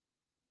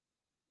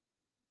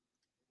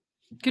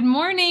Good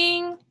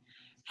morning.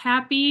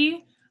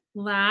 Happy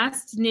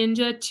last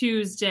Ninja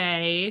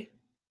Tuesday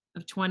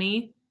of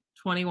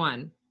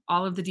 2021.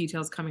 All of the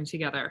details coming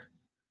together.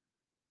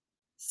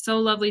 So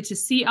lovely to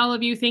see all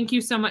of you. Thank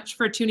you so much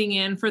for tuning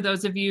in. For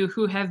those of you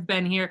who have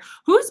been here,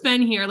 who's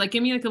been here? Like,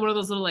 give me like one of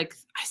those little, like,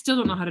 I still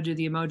don't know how to do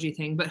the emoji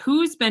thing, but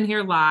who's been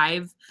here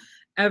live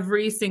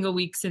every single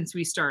week since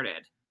we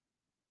started?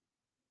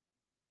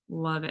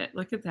 Love it.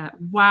 Look at that.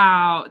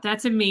 Wow.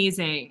 That's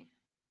amazing.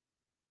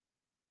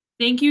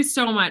 Thank you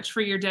so much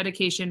for your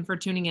dedication, for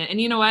tuning in. And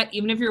you know what?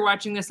 Even if you're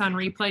watching this on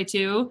replay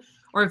too,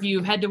 or if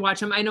you've had to watch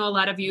them, I know a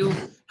lot of you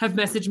have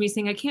messaged me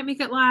saying, I can't make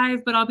it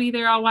live, but I'll be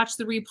there. I'll watch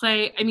the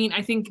replay. I mean,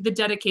 I think the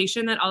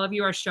dedication that all of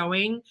you are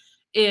showing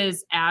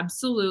is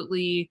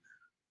absolutely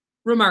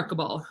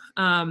remarkable.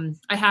 I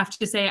have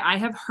to say, I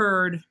have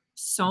heard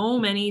so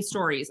many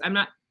stories. I'm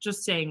not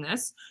just saying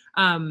this.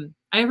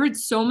 I heard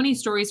so many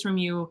stories from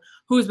you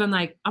who's been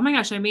like, oh my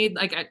gosh, I made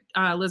like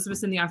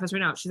Elizabeth's in the office right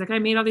now. She's like, I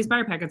made all these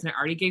buyer packets and I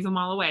already gave them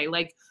all away.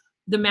 Like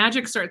the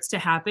magic starts to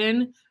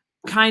happen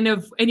kind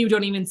of, and you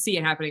don't even see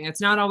it happening.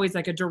 It's not always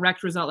like a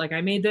direct result. Like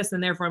I made this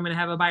and therefore I'm going to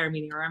have a buyer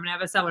meeting or I'm going to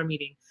have a seller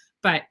meeting.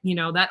 But you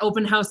know, that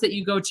open house that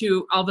you go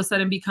to all of a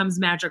sudden becomes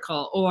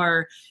magical,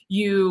 or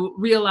you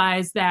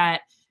realize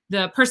that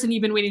the person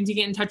you've been waiting to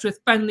get in touch with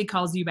finally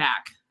calls you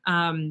back.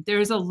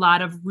 There's a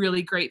lot of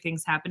really great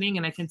things happening,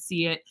 and I can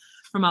see it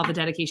from all the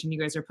dedication you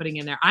guys are putting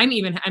in there. I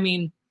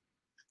mean,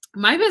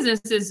 my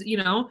business is, you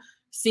know,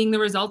 seeing the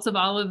results of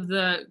all of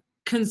the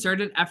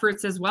concerted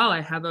efforts as well.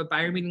 I have a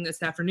buyer meeting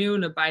this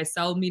afternoon, a buy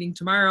sell meeting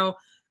tomorrow.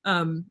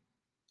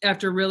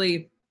 After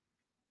really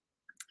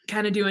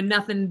kind of doing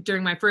nothing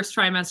during my first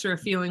trimester of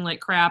feeling like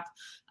crap.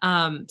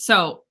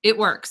 So it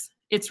works.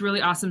 It's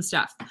really awesome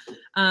stuff.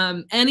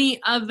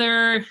 Any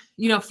other,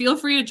 you know, feel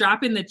free to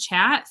drop in the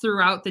chat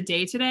throughout the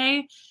day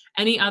today.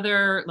 Any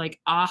other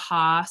like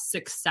aha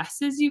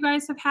successes you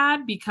guys have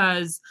had,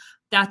 because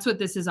that's what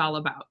this is all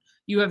about.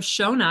 You have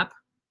shown up,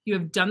 you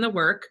have done the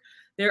work.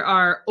 There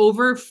are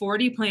over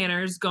 40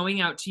 planners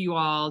going out to you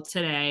all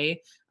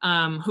today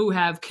who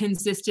have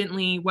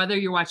consistently, whether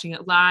you're watching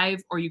it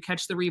live or you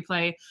catch the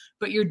replay,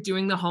 but you're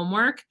doing the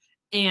homework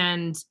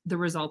and the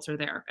results are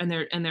there and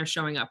they're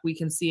showing up. We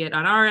can see it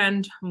on our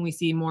end when we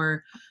see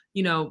more,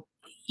 you know,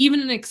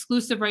 even an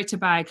exclusive right to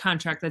buy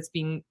contract that's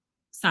being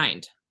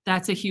signed.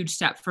 That's a huge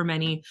step for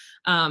many.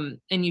 And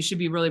you should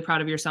be really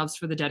proud of yourselves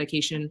for the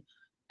dedication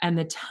and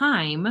the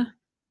time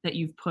that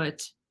you've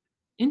put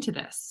into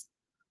this.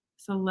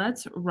 So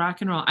let's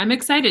rock and roll. I'm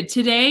excited.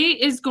 Today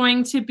is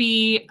going to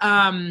be,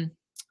 I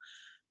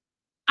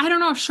don't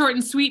know if short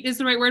and sweet is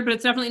the right word, but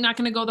it's definitely not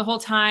going to go the whole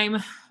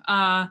time.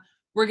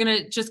 We're going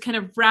to just kind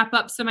of wrap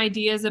up some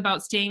ideas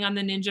about staying on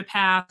the ninja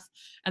path.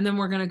 And then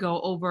we're going to go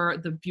over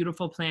the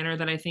beautiful planner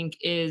that I think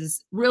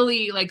is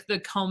really like the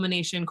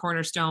culmination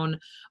cornerstone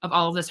of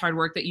all of this hard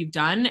work that you've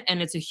done.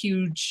 And it's a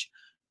huge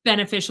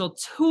beneficial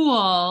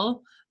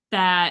tool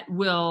that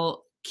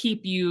will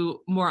keep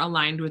you more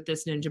aligned with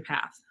this ninja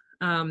path.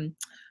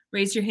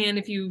 Raise your hand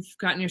if you've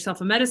gotten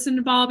yourself a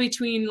medicine ball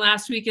between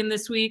last week and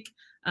this week.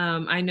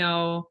 I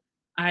know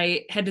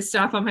I had to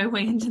stop on my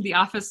way into the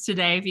office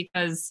today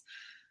because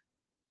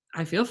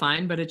I feel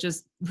fine, but it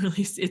just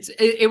really,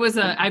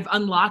 I've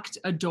unlocked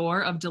a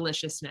door of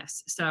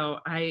deliciousness. So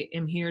I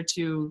am here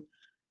to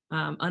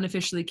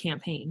unofficially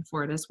campaign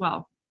for it as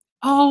well.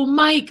 Oh,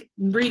 Mike,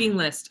 reading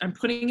list. I'm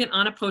putting it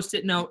on a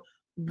Post-it note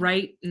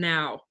right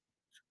now.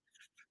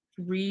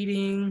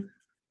 Reading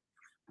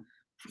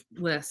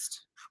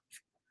list.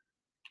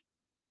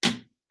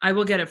 I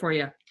will get it for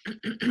you.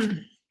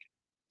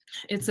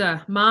 It's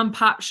a mom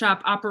pop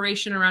shop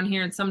operation around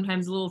here, and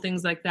sometimes little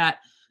things like that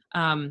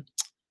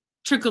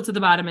trickle to the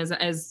bottom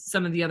as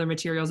some of the other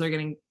materials are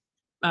getting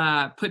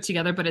put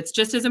together, but it's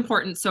just as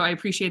important. So I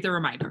appreciate the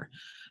reminder.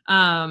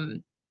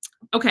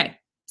 Okay,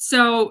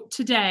 so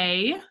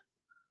today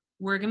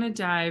we're going to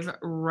dive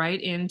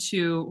right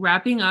into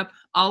wrapping up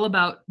all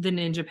about the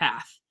ninja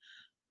path.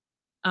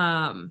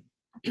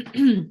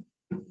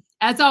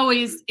 As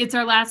always, it's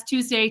our last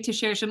Tuesday to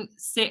share some,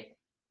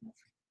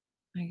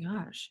 my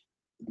gosh,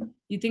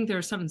 you'd think there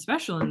was something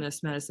special in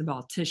this medicine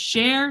ball, to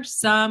share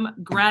some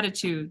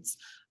gratitudes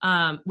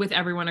with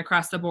everyone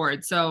across the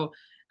board. So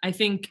I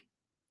think,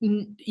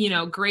 you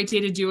know, great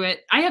day to do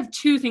it. I have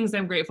two things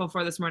I'm grateful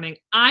for this morning.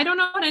 I don't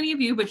know about any of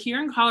you, but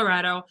here in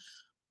Colorado,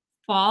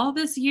 fall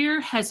this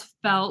year has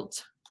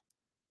felt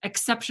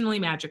exceptionally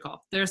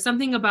magical. There's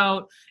something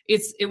about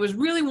it was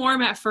really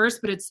warm at first,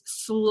 but it's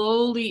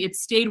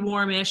stayed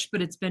warmish,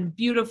 but it's been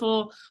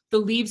beautiful. The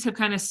leaves have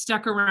kind of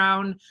stuck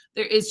around.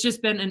 It's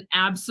just been an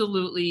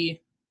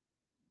absolutely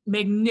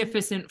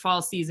magnificent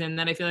fall season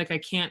that I feel like I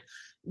can't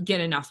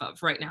get enough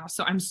of right now.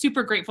 So I'm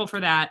super grateful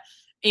for that.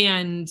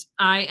 And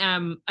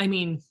I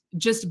mean,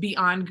 just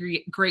beyond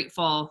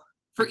grateful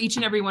for each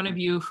and every one of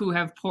you who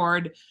have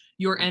poured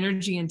your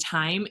energy and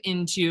time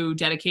into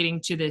dedicating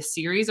to this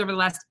series over the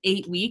last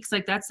 8 weeks.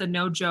 Like, that's a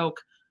no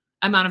joke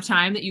amount of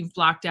time that you've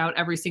blocked out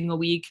every single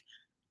week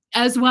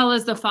as well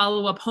as the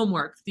follow-up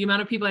homework. The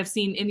amount of people I've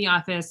seen in the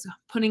office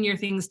putting your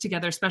things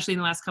together, especially in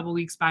the last couple of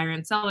weeks, buyer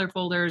and seller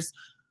folders,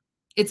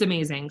 it's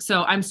amazing.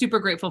 So I'm super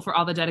grateful for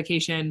all the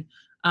dedication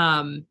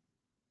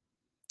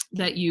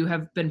that you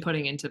have been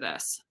putting into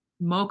this.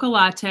 Mocha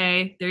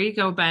latte. There you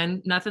go,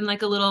 Ben. Nothing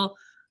like a little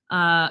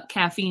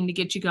caffeine to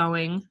get you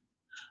going.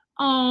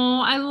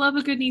 Oh, I love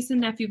a good niece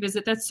and nephew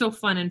visit. That's so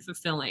fun and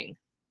fulfilling.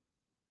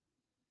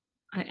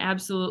 I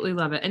absolutely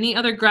love it. Any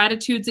other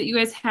gratitudes that you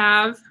guys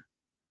have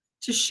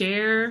to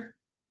share?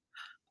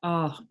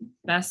 Oh,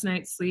 best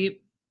night's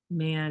sleep.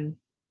 Man,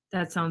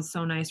 that sounds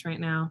so nice right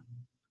now.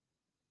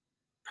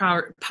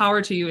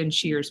 Power to you and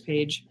cheers,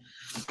 Paige.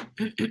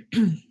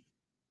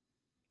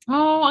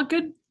 Oh, a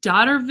good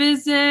daughter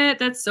visit.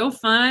 That's so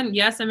fun.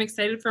 Yes, I'm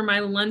excited for my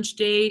lunch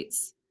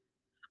dates.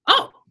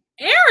 Oh,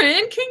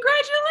 Erin,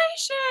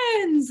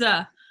 congratulations.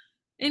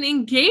 An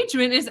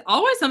engagement is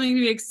always something to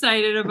be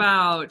excited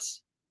about.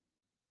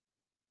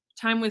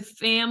 Time with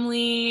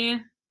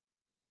family.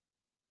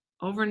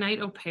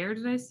 Overnight au pair,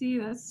 did I see?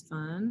 That's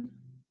fun.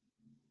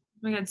 Oh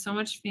my God, so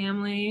much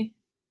family.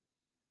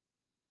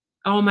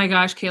 Oh my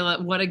gosh,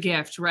 Kayla, what a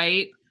gift,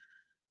 right?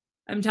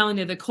 I'm telling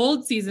you, the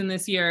cold season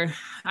this year,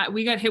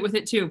 we got hit with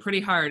it too, pretty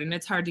hard, and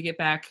it's hard to get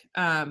back.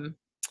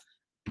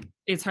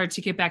 It's hard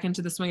to get back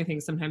into the swing of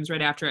things sometimes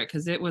right after it,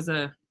 because it was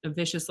a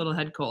vicious little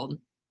head cold.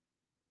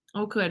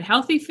 Oh, good.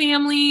 Healthy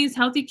families,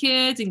 healthy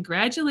kids,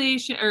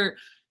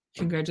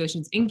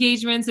 congratulations,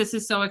 engagements. This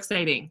is so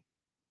exciting.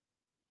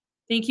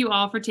 Thank you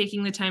all for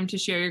taking the time to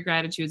share your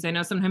gratitudes. I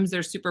know sometimes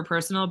they're super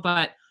personal,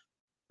 but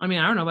I mean,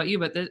 I don't know about you,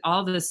 but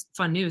all this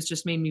fun news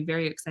just made me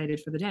very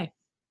excited for the day.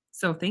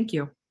 So thank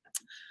you.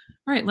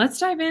 All right, let's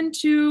dive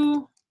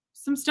into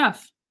some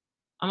stuff.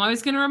 I'm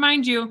always going to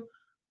remind you,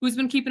 who's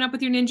been keeping up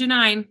with your Ninja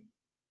 9?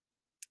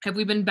 Have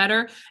we been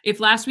better? If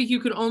last week you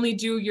could only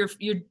do your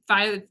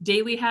 5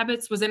 daily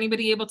habits, was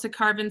anybody able to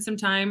carve in some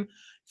time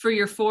for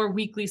your 4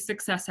 weekly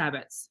success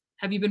habits?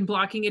 Have you been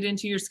blocking it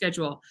into your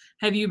schedule?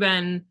 Have you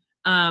been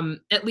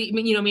at least,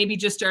 maybe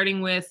just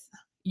starting with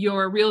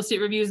your real estate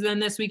reviews? Then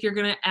this week you're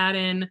going to add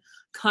in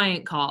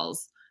client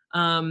calls.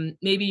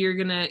 Maybe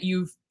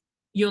you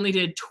only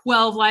did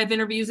 12 live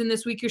interviews, and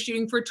this week you're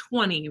shooting for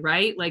 20,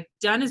 right? Like,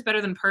 done is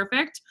better than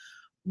perfect.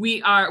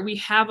 We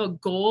have a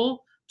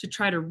goal to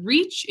try to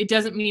reach. It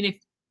doesn't mean if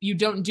you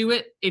don't do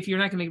it, if you're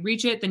not going to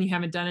reach it, then you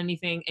haven't done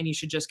anything and you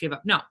should just give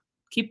up. No,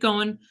 keep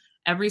going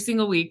every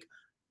single week.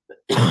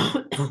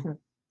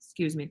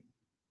 Excuse me.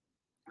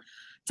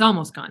 It's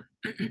almost gone.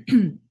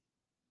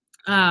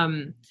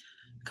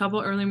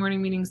 Couple early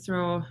morning meetings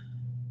through.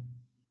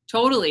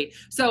 Totally.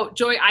 So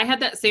Joy, I had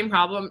that same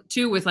problem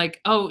too with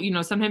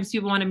sometimes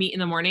people want to meet in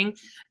the morning,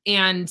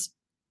 and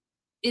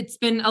it's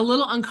been a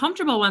little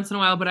uncomfortable once in a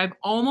while, but I've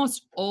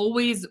almost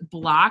always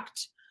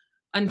blocked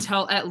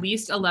until at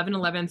least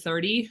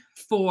 11:30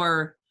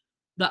 for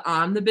the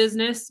on the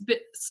business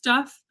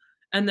stuff.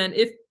 And then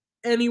if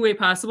any way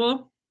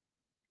possible,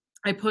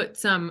 I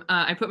put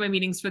my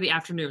meetings for the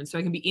afternoon so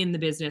I can be in the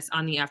business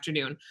on the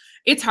afternoon.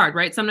 It's hard,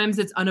 right? Sometimes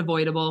it's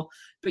unavoidable,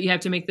 but you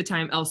have to make the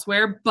time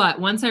elsewhere. But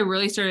once I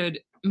really started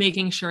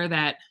making sure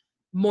that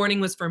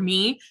morning was for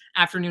me,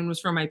 afternoon was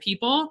for my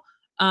people,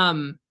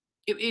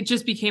 it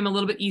just became a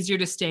little bit easier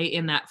to stay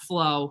in that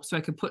flow.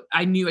 So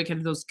I knew I could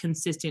have those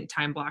consistent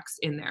time blocks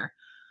in there.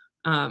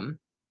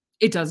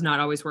 It does not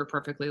always work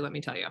perfectly, let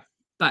me tell you.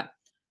 But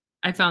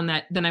I found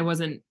that then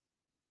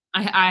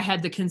I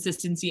had the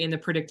consistency and the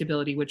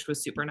predictability, which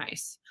was super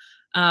nice.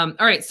 All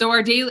right. So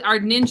our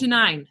Ninja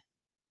 9,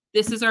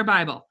 this is our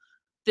Bible.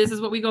 This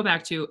is what we go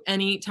back to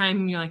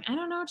anytime you're like, I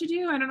don't know what to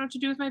do. I don't know what to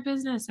do with my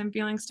business. I'm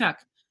feeling stuck.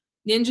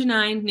 Ninja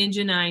 9,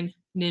 Ninja 9,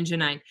 Ninja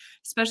 9,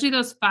 especially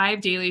those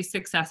 5 daily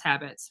success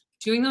habits.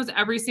 Doing those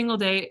every single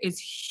day is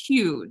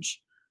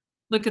huge.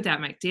 Look at that,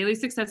 Mike. Daily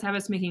success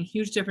habits making a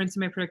huge difference in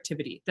my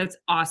productivity. That's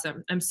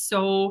awesome. I'm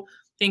so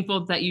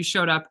thankful that you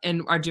showed up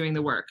and are doing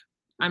the work.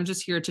 I'm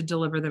just here to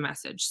deliver the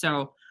message.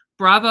 So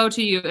bravo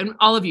to you and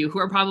all of you who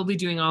are probably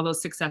doing all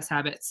those success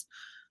habits.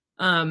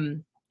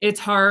 It's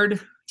hard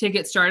to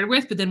get started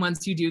with, but then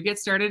once you do get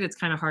started, it's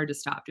kind of hard to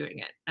stop doing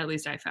it. At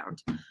least I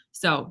found.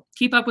 So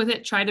keep up with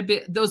it. Try to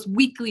be those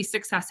weekly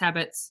success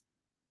habits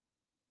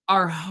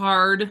are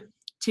hard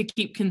to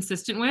keep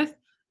consistent with,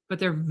 but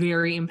they're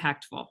very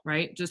impactful,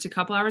 right? Just a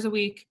couple hours a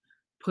week,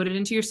 put it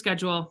into your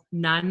schedule,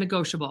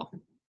 non-negotiable.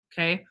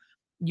 Okay.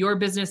 Your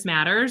business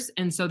matters.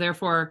 And so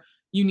therefore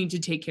you need to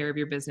take care of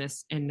your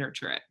business and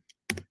nurture it.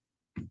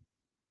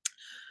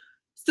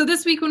 So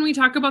this week, when we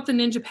talk about the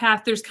Ninja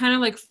Path, there's kind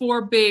of like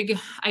 4 big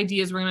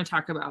ideas we're going to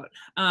talk about.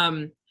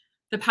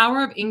 The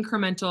power of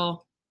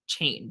incremental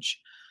change.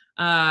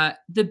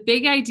 The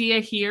big idea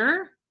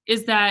here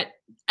is that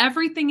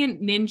everything in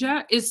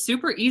Ninja is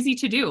super easy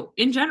to do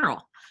in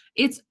general.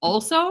 It's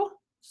also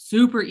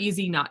super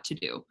easy not to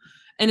do.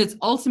 And it's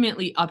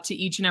ultimately up to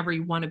each and every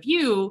one of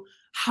you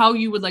how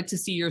you would like to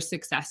see your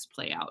success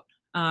play out.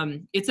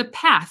 It's a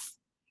path.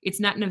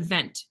 It's not an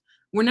event.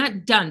 We're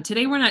not done.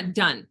 Today, we're not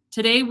done.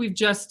 Today, we've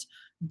just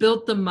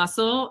built the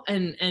muscle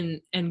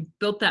and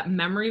built that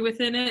memory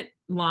within it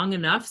long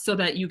enough so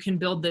that you can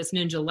build this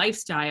ninja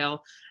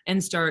lifestyle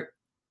and start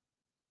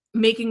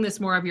making this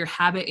more of your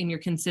habit and your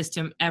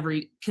consistent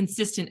every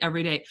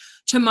day.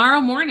 Tomorrow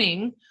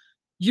morning,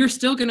 you're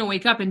still going to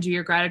wake up and do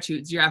your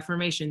gratitudes, your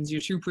affirmations,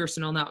 your true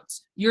personal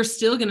notes. You're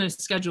still going to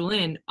schedule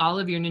in all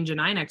of your Ninja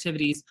 9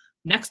 activities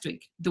next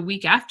week, the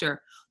week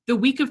after. The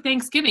week of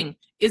Thanksgiving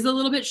is a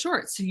little bit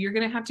short, so you're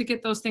going to have to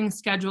get those things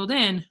scheduled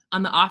in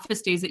on the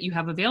office days that you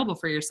have available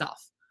for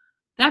yourself.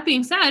 That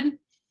being said,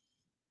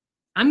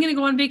 I'm going to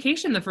go on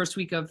vacation the first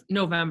week of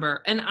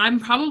November, and I'm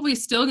probably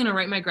still going to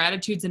write my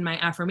gratitudes and my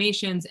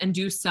affirmations and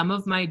do some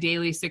of my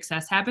daily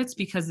success habits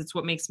because it's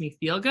what makes me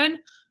feel good.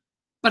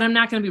 But I'm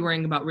not going to be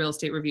worrying about real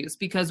estate reviews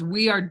because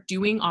we are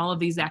doing all of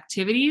these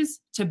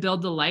activities to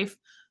build the life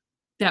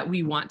that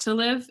we want to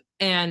live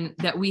and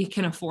that we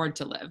can afford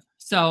to live.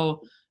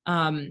 So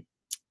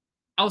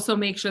also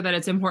make sure that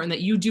it's important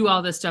that you do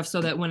all this stuff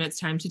so that when it's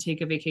time to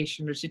take a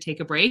vacation or to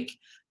take a break,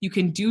 you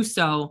can do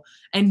so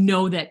and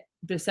know that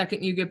the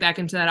second you get back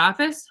into that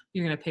office,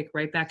 you're going to pick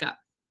right back up.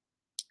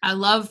 I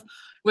love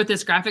what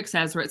this graphic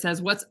says, where it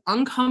says what's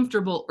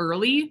uncomfortable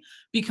early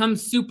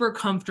becomes super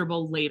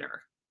comfortable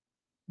later.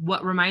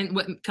 What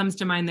comes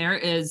to mind there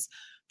is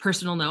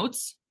personal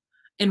notes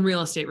and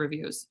real estate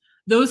reviews.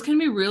 Those can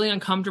be really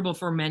uncomfortable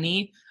for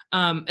many,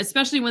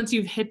 especially once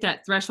you've hit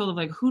that threshold of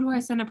like, who do I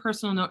send a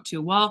personal note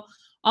to? Well,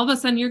 all of a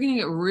sudden you're going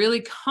to get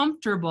really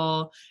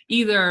comfortable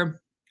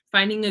either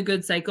finding a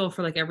good cycle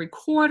for like every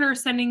quarter,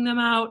 sending them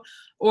out,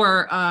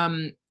 or,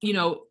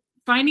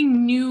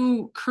 finding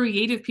new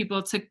creative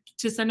people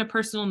to send a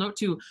personal note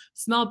to,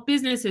 small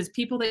businesses,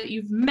 people that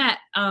you've met,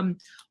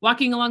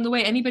 walking along the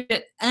way.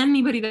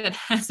 Anybody that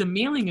has a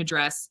mailing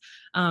address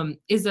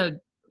is a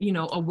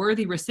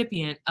worthy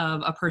recipient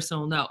of a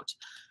personal note.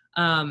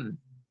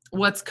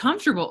 What's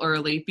comfortable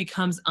early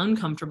becomes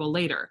uncomfortable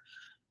later.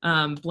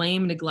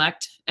 Blame,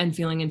 neglect, and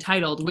feeling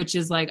entitled, which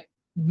is like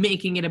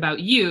making it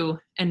about you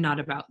and not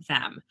about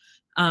them.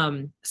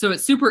 So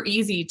it's super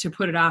easy to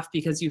put it off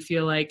because you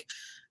feel like,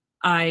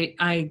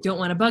 I don't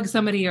want to bug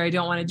somebody, or I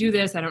don't want to do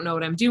this. I don't know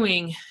what I'm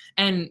doing.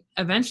 And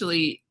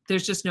eventually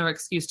there's just no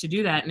excuse to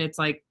do that. And it's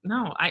like,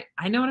 no,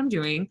 I know what I'm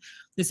doing.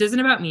 This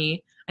isn't about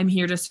me. I'm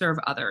here to serve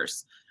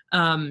others.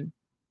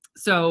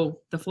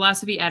 So the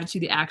philosophy,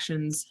 attitude, the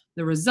actions,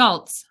 the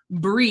results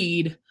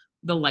breed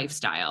the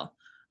lifestyle.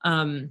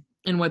 And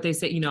what they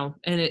say,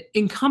 and it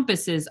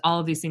encompasses all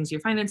of these things: your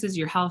finances,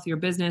 your health, your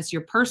business,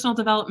 your personal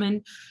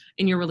development,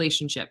 and your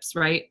relationships,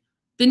 right?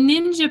 The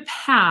ninja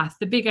path,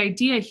 the big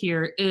idea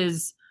here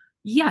is,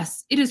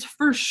 yes, it is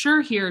for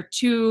sure here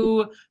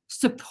to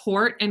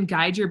support and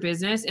guide your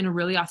business in a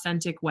really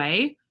authentic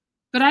way.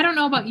 But I don't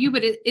know about you,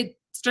 but it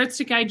starts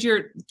to guide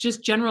your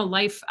just general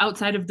life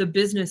outside of the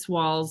business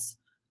walls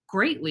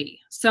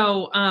greatly.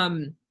 So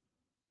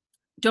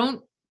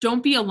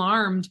don't be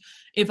alarmed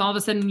if all of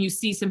a sudden you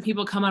see some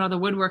people come out of the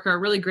woodwork or a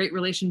really great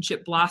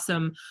relationship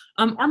blossom,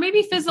 or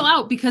maybe fizzle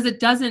out because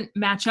it doesn't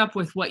match up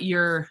with what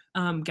your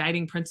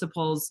guiding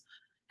principles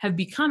have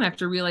become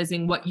after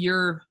realizing what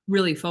you're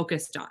really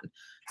focused on.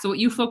 So what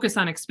you focus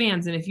on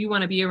expands. And if you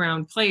want to be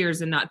around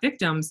players and not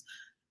victims,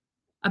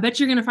 I bet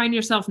you're going to find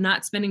yourself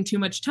not spending too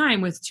much time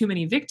with too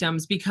many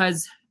victims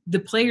because the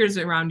players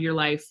around your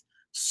life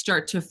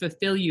start to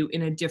fulfill you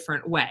in a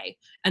different way.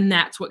 And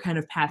that's what kind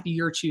of path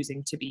you're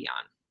choosing to be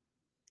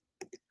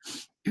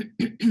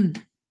on.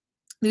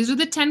 These are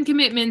the 10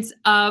 commitments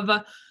of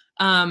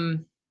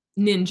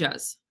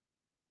ninjas.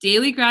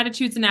 Daily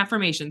gratitudes and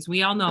affirmations.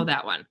 We all know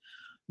that one.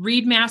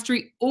 Read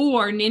Mastery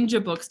or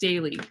Ninja books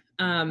daily.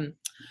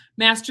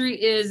 Mastery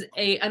is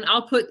an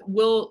output.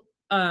 We'll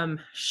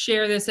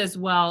share this as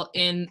well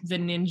in the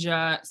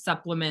Ninja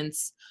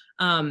supplements.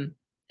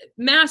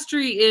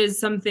 Mastery is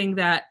something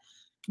that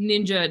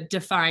Ninja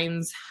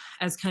defines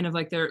as kind of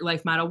like their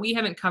life motto. We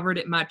haven't covered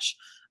it much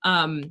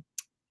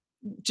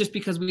just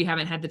because we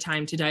haven't had the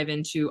time to dive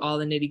into all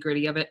the nitty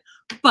gritty of it.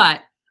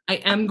 But I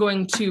am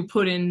going to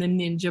put in the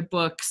Ninja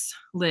books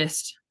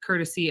list,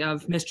 courtesy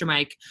of Mr.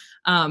 Mike,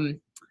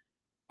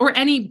 or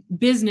any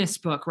business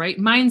book, right?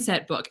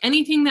 Mindset book,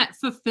 anything that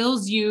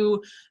fulfills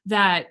you,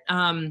 that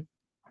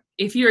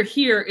if you're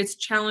here, it's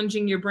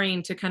challenging your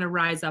brain to kind of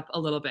rise up a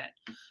little bit.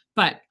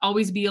 But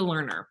always be a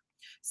learner.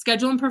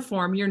 Schedule and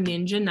perform your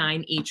Ninja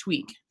 9 each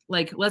week.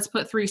 Like, let's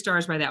put 3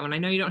 stars by that one. I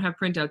know you don't have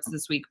printouts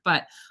this week,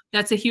 but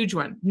that's a huge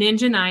one.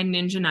 Ninja 9,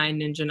 Ninja 9,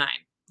 Ninja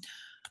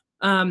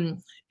 9.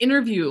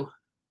 Interview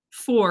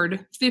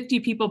Ford 50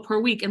 people per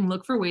week and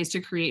look for ways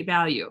to create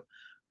value.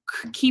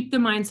 Keep the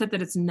mindset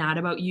that it's not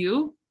about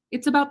you.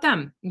 It's about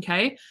them.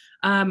 Okay.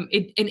 An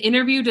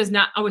interview does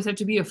not always have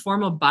to be a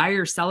formal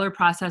buyer seller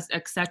process,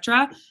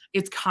 etc.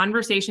 It's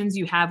conversations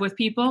you have with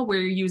people where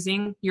you're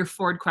using your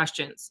Ford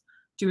questions.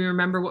 Do we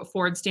remember what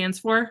Ford stands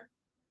for?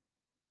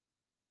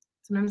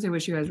 Sometimes I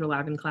wish you guys were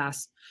live in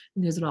class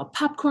and there's it all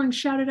popcorn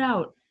shouted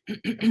out.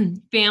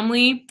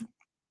 Family,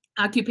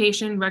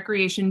 occupation,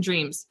 recreation,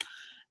 dreams.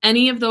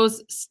 Any of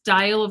those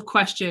style of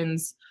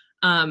questions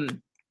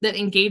that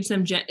engage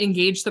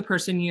the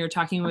person you're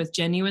talking with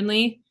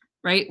genuinely,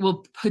 right,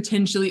 will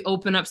potentially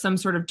open up some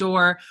sort of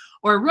door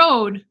or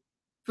road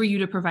for you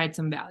to provide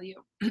some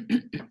value,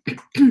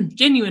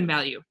 genuine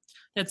value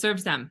that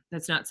serves them,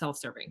 that's not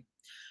self-serving.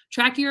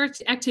 Track your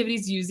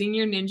activities using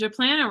your Ninja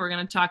Planner. We're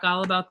going to talk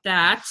all about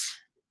that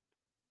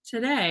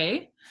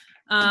today.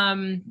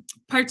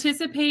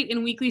 Participate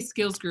in weekly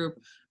skills group,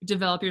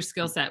 develop your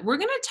skill set. We're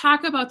going to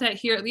talk about that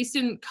here, at least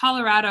in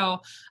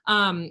Colorado.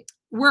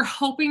 We're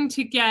hoping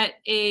to get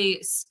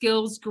a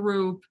skills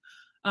group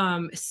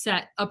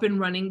set up and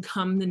running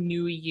come the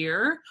new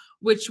year,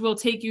 which will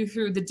take you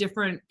through the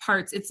different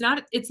parts. It's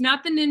not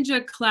the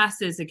ninja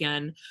classes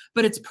again,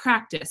 but it's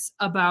practice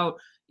about,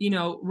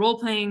 role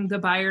playing the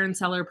buyer and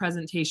seller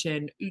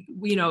presentation,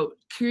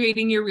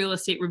 creating your real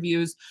estate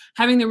reviews,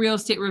 having the real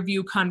estate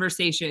review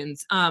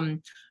conversations.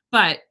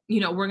 But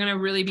we're going to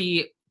really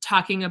be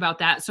talking about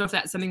that. So if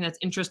that's something that's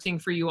interesting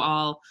for you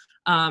all,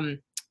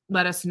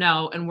 let us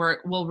know, and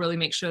we'll really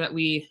make sure that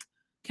we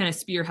kind of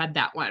spearhead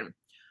that one.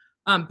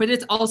 But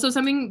it's also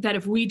something that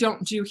if we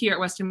don't do here at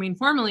Weston Wayne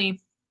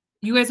formally,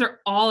 you guys are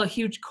all a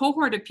huge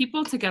cohort of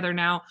people together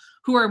now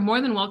who are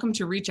more than welcome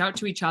to reach out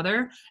to each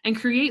other and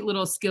create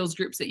little skills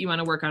groups that you want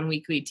to work on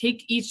weekly.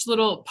 Take each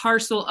little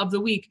parcel of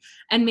the week,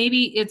 and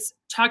maybe it's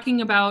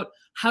talking about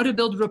how to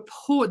build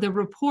rapport, the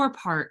rapport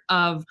part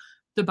of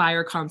the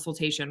buyer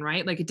consultation,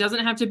 right? Like, it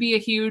doesn't have to be a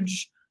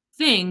huge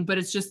thing, but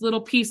it's just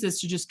little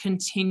pieces to just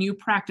continue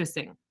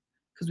practicing,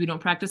 because we don't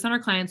practice on our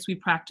clients, we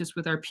practice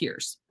with our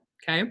peers.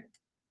 Okay.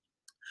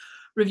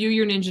 Review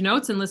your Ninja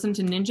notes and listen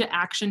to Ninja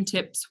action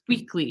tips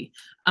weekly.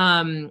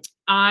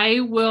 I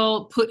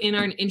will put in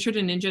our Intro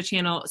to Ninja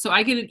channel. So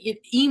I get an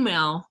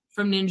email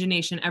from Ninja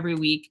Nation every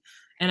week,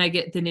 and I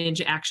get the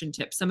Ninja action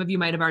tips. Some of you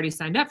might have already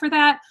signed up for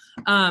that,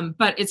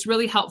 but it's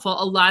really helpful.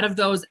 A lot of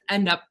those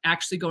end up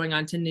actually going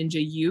on to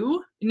Ninja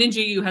U.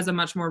 Ninja U has a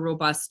much more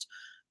robust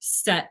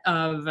set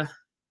of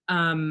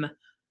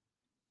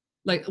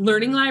like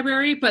learning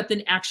library, but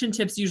the action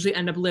tips usually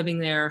end up living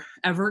there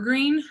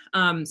evergreen.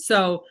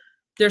 So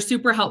they're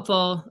super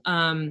helpful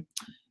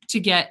to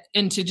get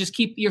and to just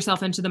keep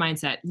yourself into the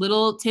mindset.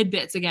 Little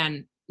tidbits,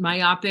 again,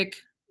 myopic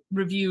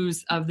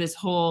reviews of this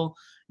whole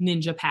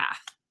Ninja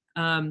path.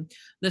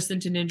 Listen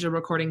to Ninja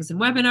recordings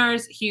and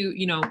webinars.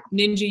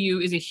 Ninja U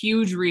is a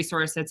huge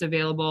resource that's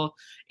available.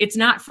 It's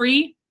not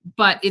free,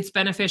 but it's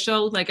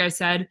beneficial. Like I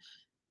said,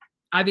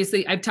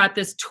 obviously I've taught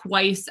this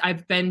twice.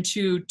 I've been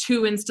to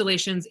 2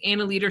 installations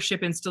and a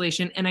leadership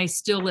installation, and I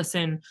still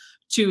listen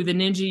to the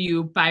Ninja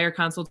U buyer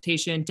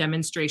consultation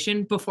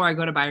demonstration before I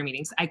go to buyer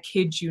meetings. I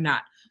kid you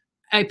not.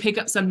 I pick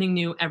up something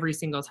new every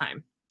single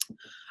time.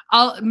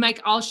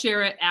 I'll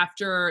share it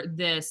after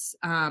this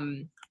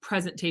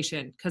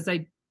presentation, because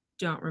I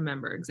don't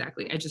remember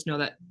exactly. I just know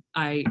that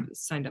I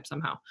signed up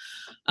somehow.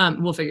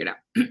 We'll figure it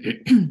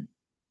out.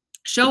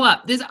 Show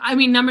up.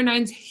 Number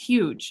 9 is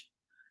huge.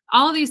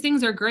 All of these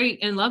things are great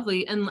and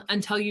lovely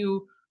until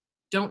you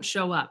don't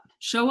show up.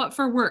 Show up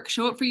for work.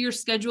 Show up for your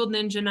scheduled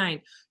Ninja 9.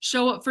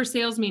 Show up for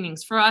sales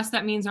meetings. For us,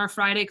 that means our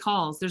Friday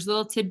calls. There's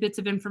little tidbits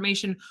of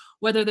information,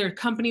 whether they're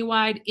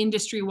company-wide,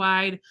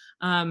 industry-wide,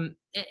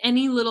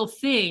 any little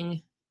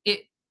thing,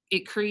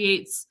 it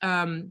creates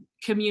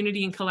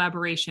community and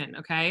collaboration,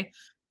 okay?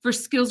 For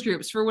skills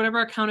groups, for whatever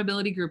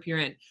accountability group you're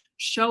in,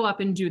 show up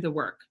and do the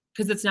work,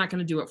 because it's not going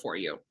to do it for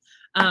you.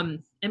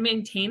 And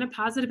maintain a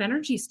positive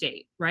energy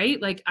state,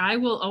 right? Like, I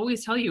will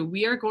always tell you,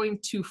 we are going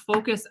to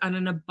focus on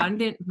an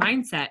abundant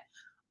mindset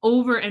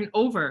over and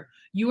over.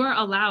 You are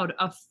allowed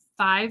a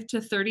 5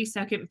 to 30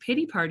 second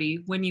pity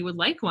party when you would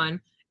like one,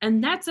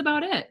 and that's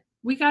about it.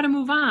 We got to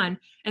move on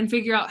and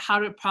figure out how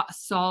to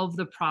solve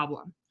the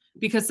problem,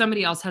 because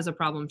somebody else has a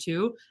problem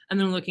too, and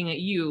they're looking at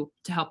you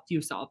to help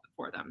you solve it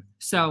for them.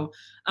 So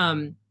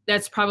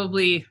that's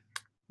probably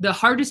the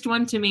hardest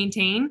one to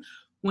maintain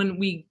when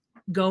we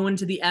go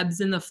into the ebbs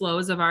and the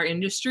flows of our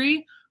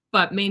industry,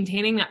 but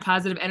maintaining that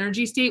positive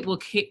energy state will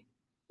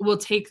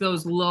take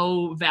those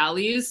low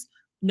valleys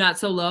not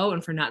so low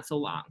and for not so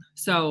long.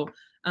 So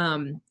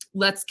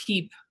let's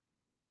keep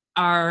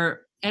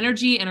our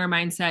energy and our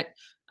mindset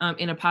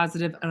in a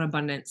positive and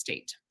abundant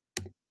state.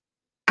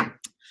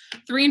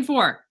 3 and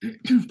 4,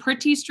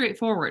 pretty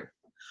straightforward.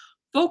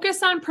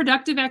 Focus on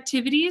productive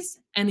activities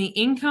and the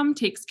income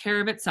takes care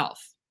of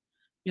itself.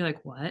 You're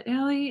like, what,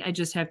 Allie? I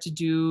just have to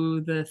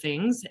do the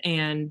things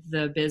and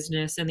the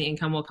business and the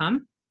income will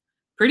come?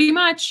 Pretty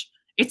much.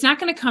 It's not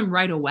going to come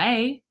right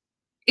away.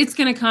 It's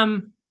going to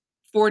come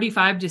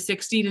 45 to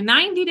 60 to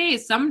 90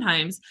 days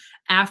sometimes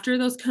after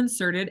those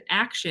concerted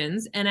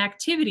actions and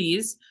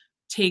activities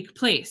take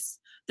place.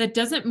 That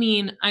doesn't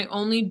mean I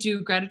only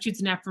do gratitudes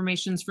and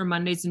affirmations for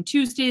Mondays and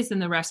Tuesdays,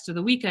 and the rest of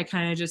the week I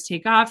kind of just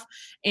take off,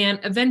 and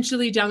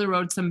eventually down the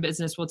road some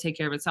business will take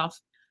care of itself.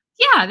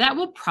 Yeah, that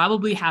will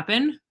probably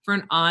happen for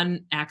an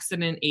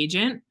on-accident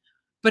agent,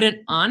 but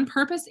an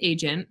on-purpose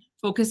agent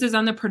focuses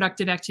on the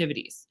productive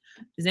activities.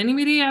 Does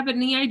anybody have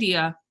any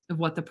idea of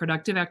what the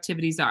productive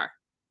activities are?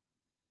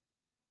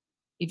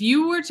 If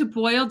you were to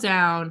boil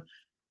down,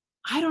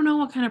 I don't know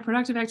what kind of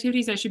productive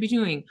activities I should be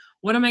doing.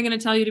 What am I going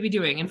to tell you to be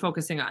doing and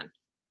focusing on?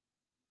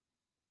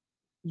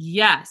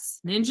 Yes,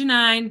 Ninja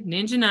 9,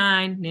 Ninja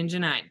 9, Ninja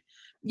 9.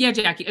 Yeah,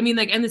 Jackie. I mean,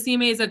 like, and the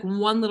CMA is like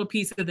one little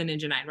piece of the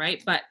Ninja 9,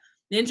 right? But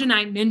Ninja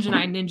 9, Ninja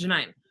 9, Ninja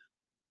 9.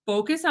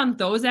 Focus on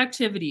those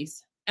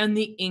activities and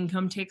the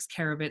income takes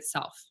care of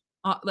itself.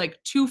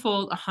 Like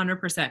twofold,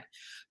 100%.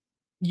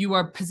 You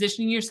are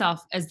positioning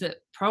yourself as the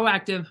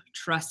proactive,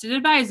 trusted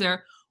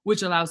advisor,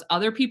 which allows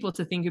other people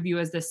to think of you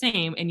as the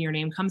same, and your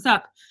name comes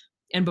up.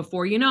 And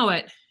before you know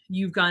it,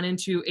 you've gone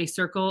into a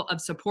circle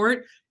of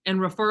support and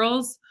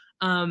referrals,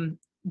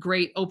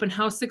 great open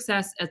house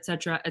success,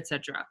 etc.,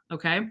 etc.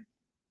 Okay.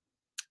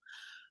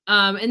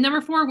 And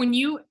number 4, when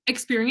you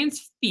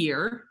experience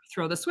fear,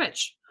 throw the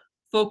switch.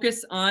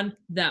 Focus on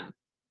them.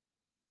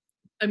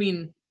 I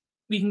mean,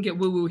 we can get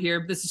woo-woo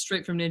here. This is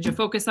straight from Ninja.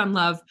 Focus on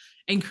love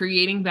and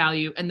creating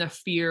value, and the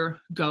fear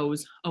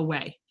goes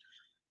away.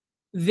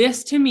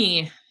 This to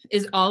me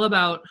is all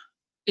about,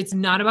 it's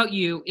not about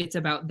you, it's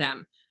about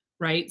them,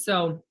 right?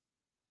 So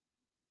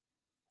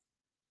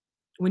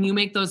when you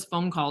make those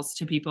phone calls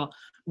to people,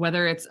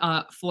 whether it's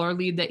a floor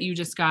lead that you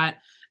just got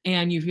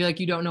and you feel like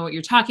you don't know what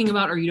you're talking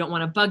about or you don't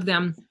want to bug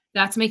them,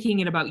 that's making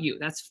it about you.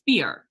 That's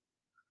fear.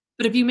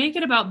 But if you make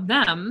it about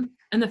them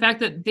and the fact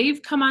that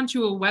they've come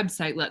onto a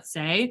website, let's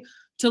say,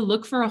 to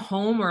look for a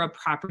home or a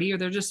property, or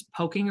they're just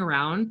poking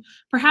around,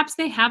 perhaps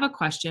they have a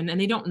question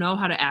and they don't know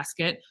how to ask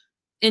it.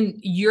 And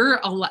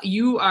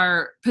you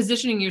are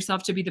positioning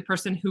yourself to be the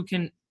person who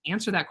can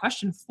answer that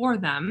question for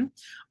them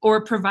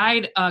or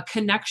provide a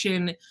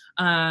connection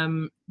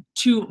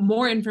to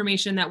more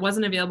information that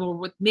wasn't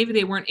available, maybe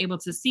they weren't able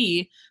to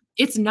see.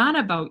 It's not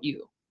about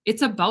you.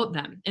 It's about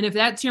them. And if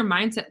that's your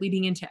mindset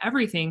leading into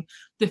everything,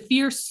 the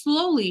fear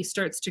slowly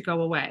starts to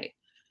go away.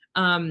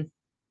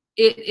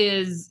 It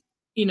is,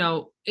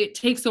 it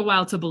takes a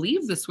while to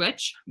believe the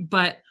switch,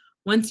 but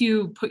once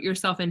you put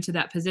yourself into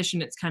that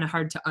position, it's kind of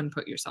hard to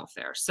unput yourself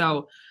there.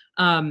 So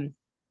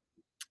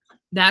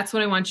that's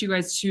what I want you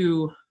guys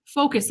to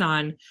focus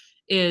on,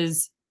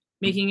 is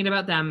making it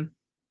about them,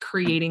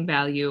 creating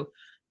value,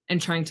 and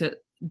trying to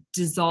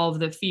dissolve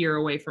the fear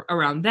away from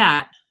around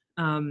that.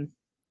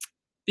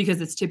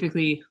 Because it's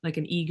typically like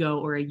an ego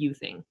or a you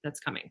thing that's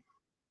coming.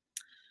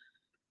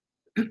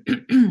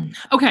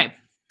 Okay.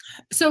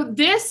 So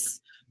this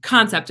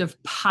concept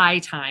of pie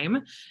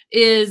time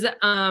is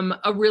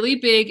a really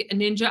big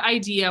Ninja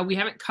idea we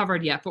haven't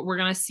covered yet, but we're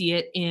going to see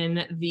it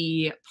in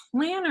the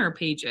planner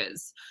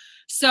pages.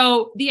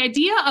 So the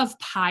idea of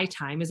pie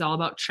time is all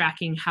about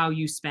tracking how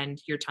you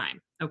spend your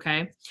time.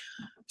 Okay.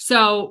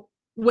 So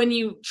when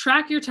you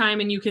track your time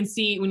and you can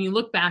see, when you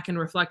look back and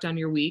reflect on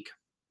your week,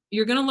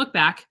 you're going to look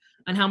back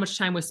on how much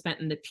time was spent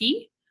in the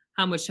P,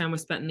 how much time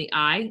was spent in the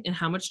I, and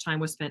how much time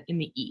was spent in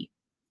the E.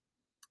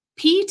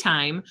 P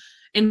time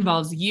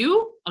involves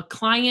you, a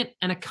client,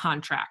 and a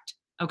contract.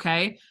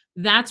 Okay.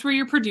 That's where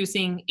you're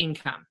producing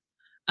income.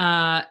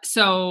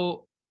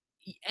 So,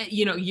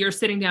 you're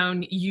sitting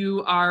down,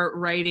 you are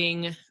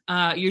writing,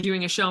 you're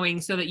doing a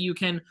showing so that you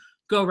can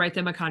go write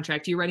them a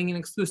contract. You're writing an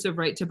exclusive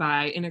right to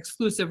buy, an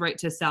exclusive right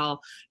to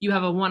sell. You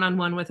have a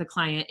one-on-one with a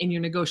client and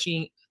you're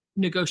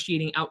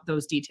negotiating out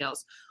those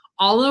details.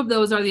 All of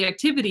those are the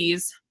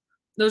activities.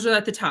 Those are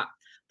at the top.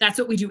 That's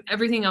what we do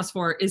everything else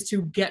for, is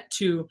to get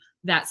to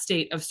that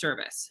state of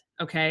service.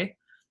 Okay.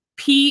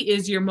 P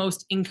is your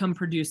most income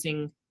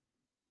producing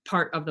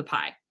part of the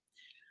pie.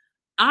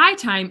 I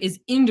time is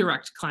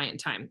indirect client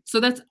time.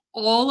 So that's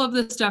all of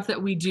the stuff that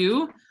we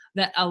do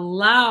that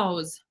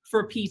allows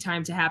for P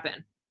time to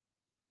happen.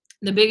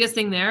 The biggest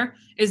thing there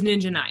is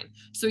Ninja 9.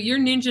 So your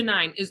Ninja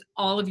 9 is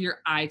all of your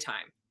I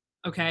time.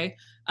 Okay.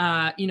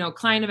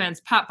 Client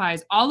events, pop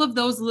buys, all of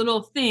those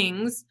little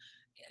things,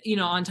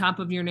 on top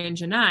of your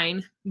Ninja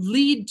 9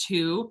 lead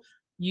to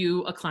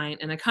you, a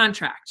client, and a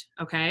contract.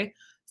 Okay.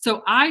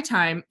 So I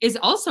time is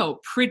also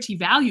pretty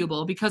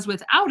valuable because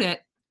without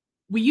it,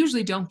 we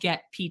usually don't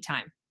get P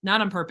time,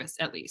 not on purpose,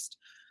 at least.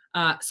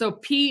 So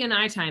P and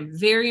I time,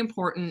 very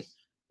important,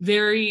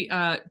 very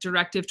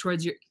directive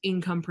towards your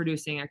income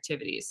producing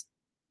activities.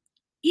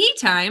 E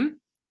time,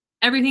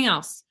 everything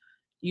else.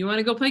 You want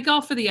to go play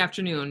golf for the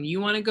afternoon. You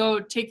want to go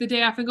take the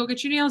day off and go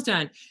get your nails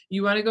done.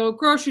 You want to go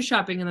grocery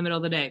shopping in the middle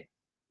of the day.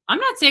 I'm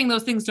not saying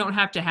those things don't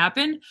have to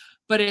happen,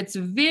 but it's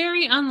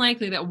very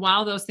unlikely that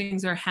while those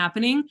things are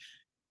happening,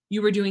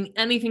 you were doing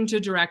anything to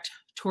direct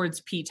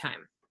towards P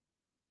time.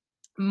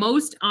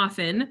 Most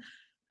often,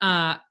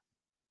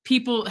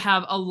 people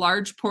have a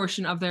large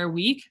portion of their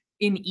week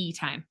in E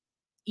time.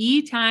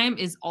 E time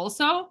is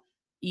also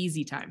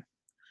easy time.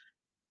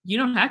 You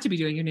don't have to be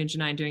doing your Ninja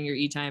 9 during your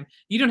E time.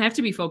 You don't have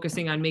to be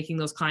focusing on making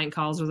those client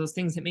calls or those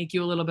things that make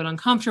you a little bit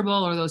uncomfortable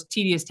or those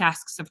tedious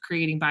tasks of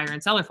creating buyer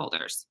and seller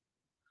folders.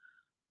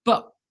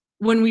 But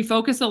when we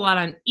focus a lot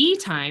on E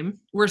time,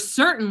 we're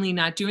certainly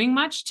not doing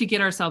much to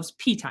get ourselves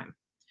P time.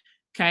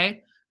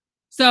 Okay.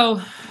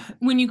 So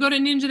when you go to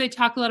Ninja, they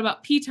talk a lot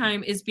about P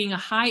time as being a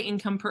high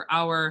income per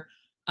hour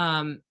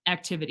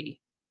activity.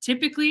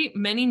 Typically,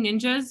 many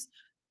ninjas,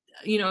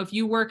 if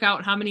you work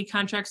out how many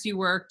contracts you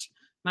worked,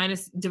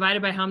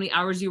 divided by how many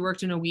hours you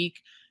worked in a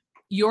week,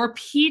 your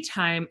P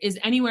time is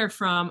anywhere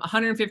from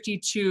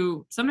 $150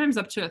 to sometimes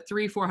up to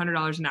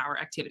 $300-$400 an hour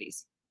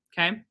activities.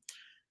 Okay.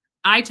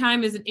 I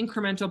time is an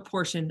incremental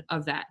portion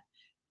of that.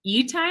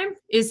 E time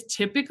is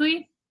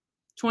typically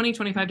 $20,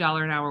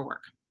 $25 an hour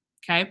work.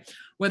 Okay.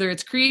 Whether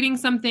it's creating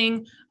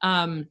something,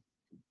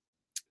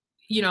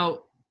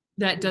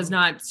 that does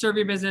not serve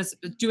your business,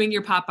 doing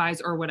your Popeyes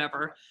or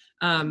whatever.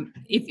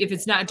 If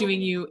it's not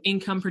doing you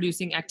income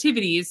producing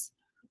activities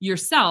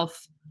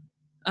yourself,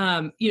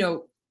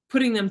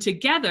 putting them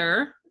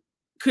together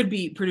could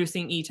be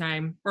producing E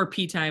time or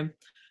P time,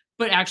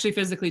 but actually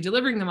physically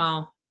delivering them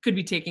all could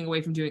be taking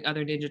away from doing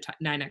other Ninja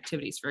 9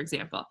 activities, for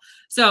example.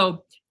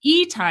 So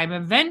E time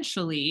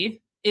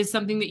eventually is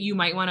something that you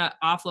might want to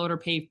offload or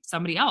pay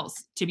somebody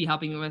else to be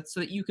helping you with so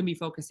that you can be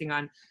focusing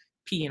on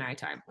P and I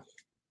time.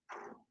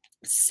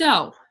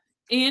 So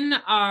in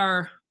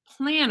our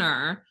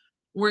planner,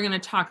 we're going to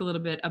talk a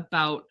little bit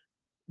about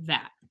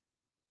that.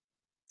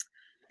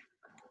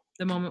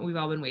 The moment we've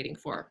all been waiting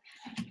for.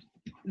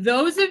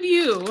 Those of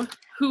you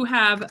who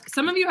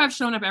some of you have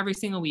shown up every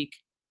single week.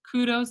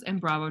 Kudos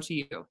and bravo to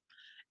you.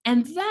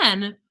 And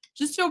then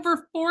just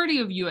over 40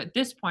 of you at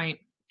this point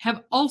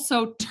have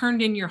also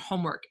turned in your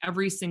homework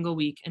every single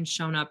week and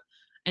shown up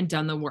and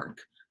done the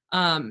work.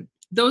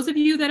 Those of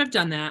you that have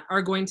done that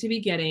are going to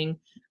be getting,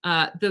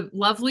 the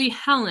lovely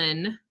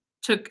Helen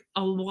took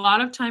a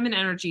lot of time and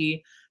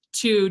energy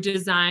to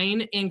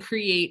design and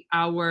create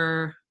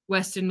our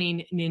Weston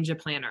Maine Ninja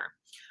Planner.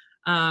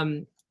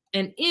 And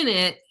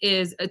in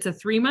it's a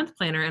 3-month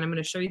planner, and I'm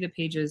going to show you the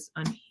pages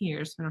on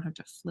here so I don't have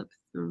to flip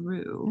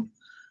through.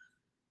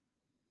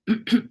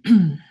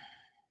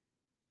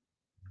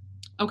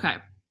 Okay.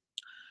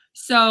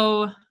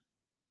 So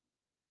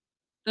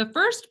the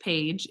first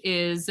page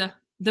is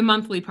the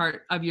monthly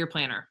part of your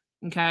planner.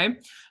 Okay.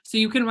 So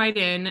you can write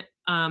in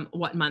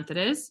what month it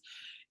is.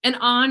 And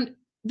on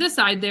the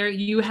side there,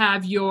 you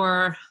have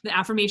the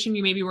affirmation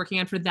you may be working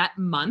on for that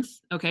month.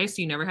 Okay.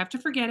 So you never have to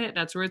forget it.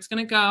 That's where it's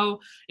going to go.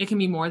 It can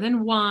be more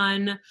than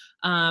one,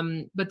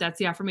 but that's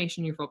the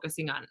affirmation you're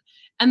focusing on.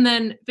 And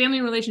then family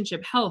and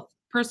relationship, health,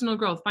 personal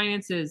growth,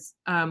 finances,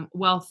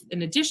 wealth,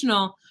 and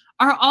additional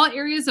are all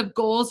areas of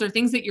goals or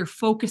things that you're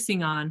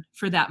focusing on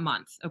for that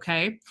month.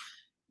 Okay.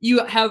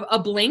 You have a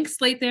blank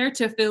slate there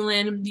to fill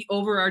in the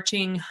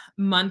overarching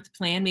month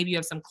plan. Maybe you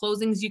have some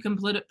closings you can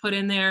put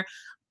in there.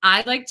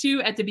 I like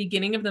to, at the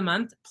beginning of the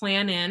month,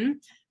 plan in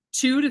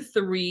 2 to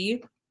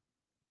 3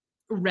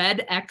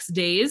 red X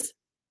days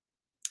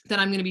that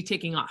I'm going to be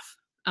taking off.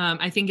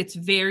 I think it's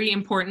very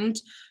important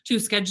to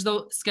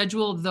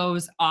schedule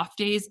those off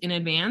days in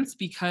advance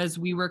because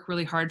we work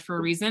really hard for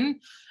a reason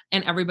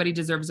and everybody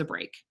deserves a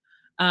break.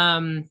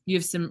 You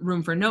have some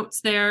room for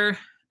notes there.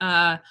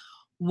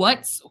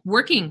 What's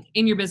working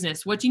in your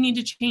business? What do you need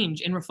to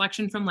change in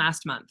reflection from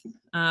last month?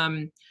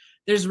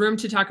 There's room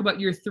to talk about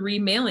your 3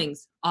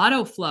 mailings,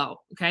 auto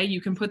flow. Okay.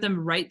 You can put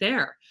them right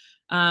there.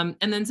 And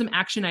then some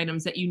action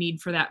items that you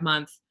need for that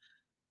month.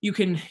 You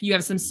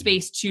have some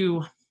space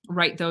to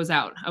write those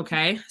out.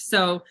 Okay.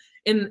 So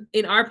in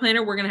our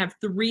planner, we're going to have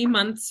 3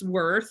 months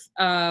worth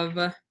of,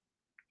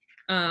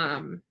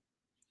 the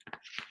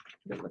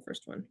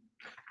first one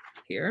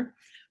here.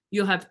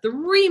 You'll have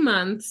 3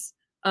 months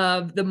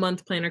of the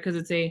month planner because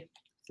it's a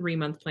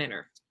 3-month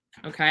planner.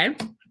 Okay.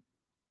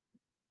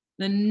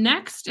 The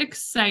next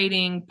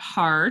exciting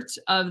part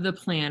of the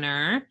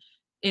planner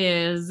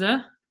is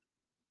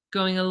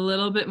going a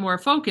little bit more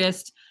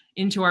focused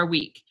into our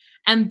week.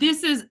 And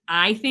this is,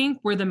 I think,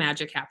 where the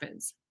magic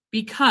happens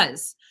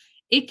because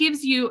it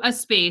gives you a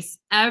space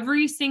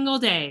every single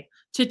day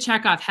to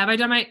check off. Have I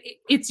done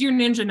it's your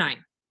Ninja 9.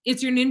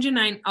 It's your Ninja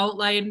 9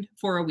 outlined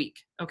for a week.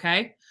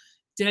 Okay.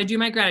 Did I do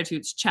my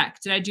gratitudes? Check.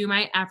 Did I do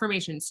my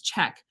affirmations?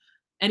 Check.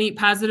 Any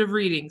positive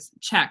readings?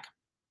 Check.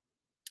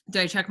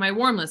 Did I check my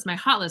warm list, my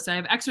hot list? I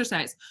have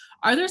exercise.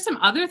 Are there some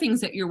other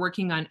things that you're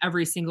working on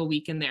every single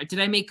week in there? Did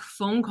I make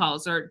phone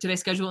calls or did I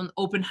schedule an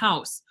open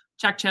house?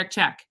 Check, check,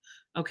 check.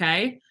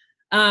 Okay.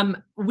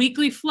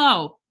 Weekly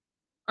flow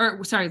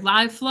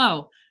live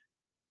flow.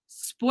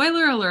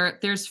 Spoiler alert,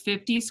 there's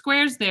 50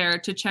 squares there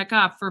to check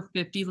off for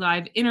 50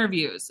 live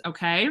interviews.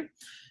 Okay.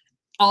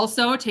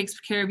 Also, it takes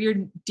care of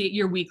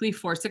your weekly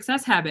 4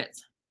 success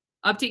habits.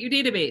 Update your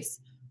database.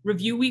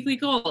 Review weekly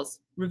goals.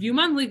 Review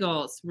monthly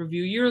goals.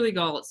 Review yearly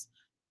goals.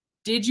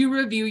 Did you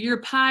review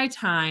your pie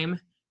time?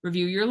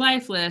 Review your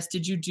life list.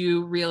 Did you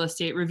do real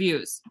estate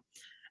reviews?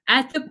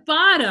 At the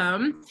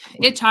bottom,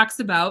 it talks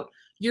about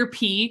your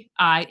P,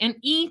 I, and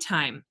E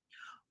time.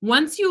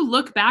 Once you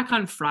look back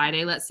on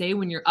Friday, let's say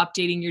when you're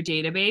updating your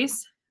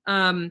database,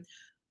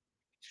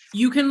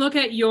 you can look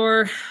at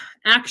your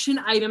action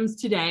items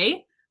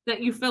today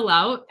that you fill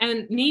out,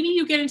 and maybe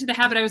you get into the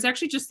habit. I was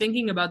actually just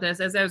thinking about this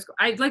as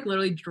I like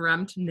literally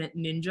dreamt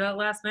Ninja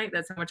last night.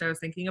 That's how much I was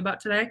thinking about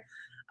today.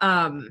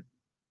 I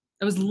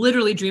was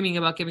literally dreaming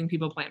about giving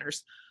people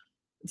planners.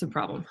 It's a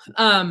problem.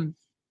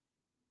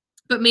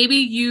 But maybe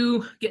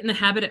you get in the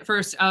habit at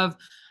first of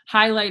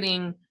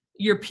highlighting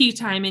your P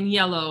time in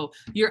yellow,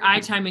 your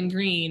I time in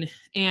green,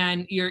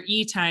 and your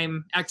E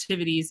time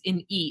activities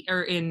in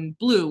in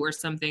blue or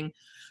something,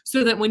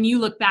 so that when you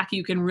look back,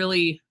 you can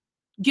really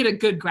get a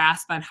good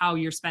grasp on how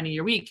you're spending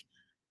your week.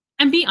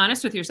 And be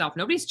honest with yourself.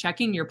 Nobody's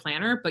checking your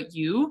planner but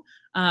you.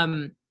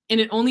 And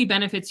it only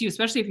benefits you,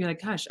 especially if you're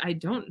like, gosh, I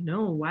don't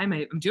know why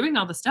I'm doing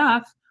all the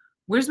stuff.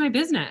 Where's my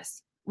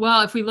business?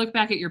 Well, if we look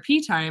back at your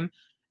P time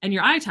and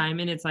your I time,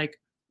 and it's like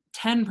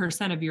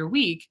 10% of your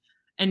week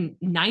and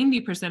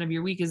 90% of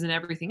your week is in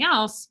everything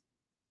else,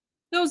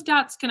 those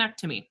dots connect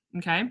to me,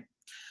 okay?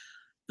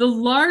 The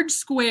large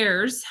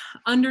squares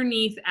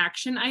underneath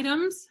action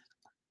items,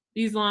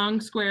 these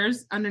long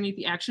squares underneath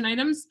the action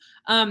items,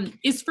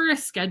 is for a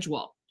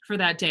schedule for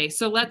that day.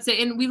 So let's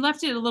say, and we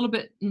left it a little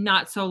bit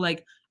not so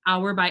like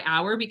hour by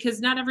hour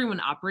because not everyone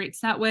operates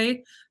that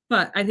way,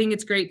 but I think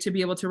it's great to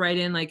be able to write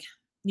in like,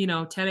 10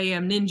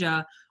 a.m.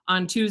 ninja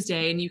on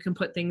Tuesday, and you can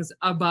put things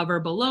above or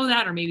below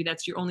that, or maybe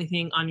that's your only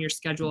thing on your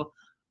schedule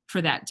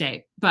for that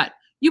day. But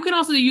you can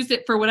also use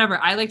it for whatever.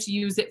 I like to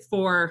use it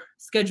for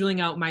scheduling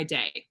out my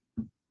day.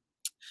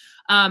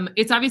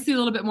 It's obviously a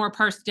little bit more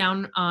parsed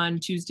down on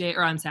Tuesday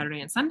or on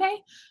Saturday and Sunday.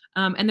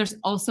 And there's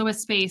also a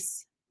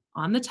space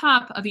on the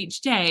top of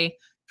each day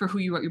for who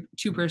you wrote your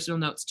 2 personal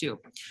notes to.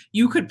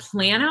 You could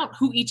plan out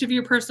who each of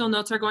your personal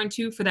notes are going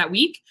to for that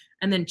week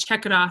and then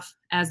check it off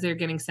as they're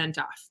getting sent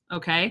off.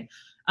 Okay.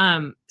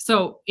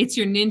 So it's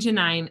your Ninja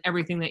 9,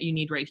 everything that you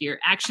need right here.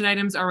 Action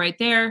items are right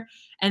there.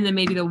 And then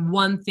maybe the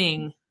one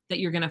thing that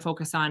you're going to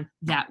focus on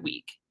that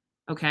week.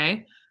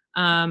 Okay.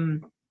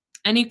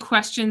 Any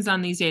questions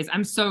on these days?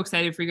 I'm so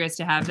excited for you guys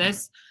to have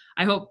this.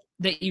 I hope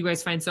that you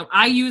guys find so.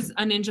 I use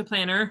a Ninja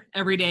planner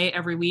every day,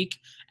 every week,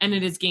 and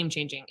it is game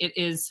changing.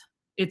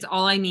 It's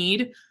all I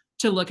need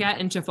to look at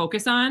and to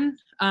focus on.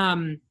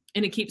 And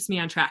it keeps me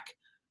on track.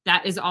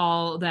 That is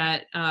all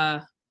that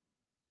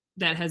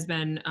that has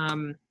been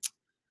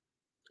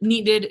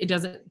needed. I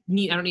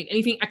don't need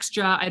anything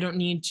extra. I don't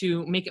need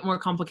to make it more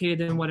complicated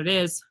than what it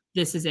is.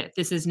 This is it.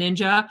 This is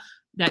Ninja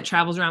that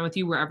travels around with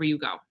you wherever you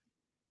go.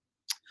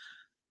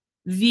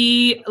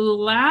 The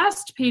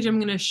last page I'm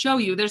going to show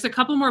you, there's a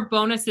couple more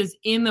bonuses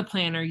in the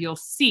planner you'll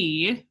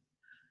see.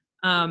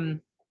 I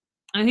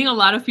think a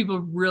lot of people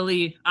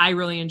I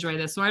really enjoy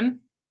this one.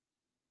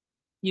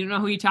 You don't know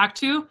who you talk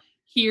to?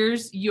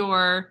 Here's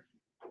your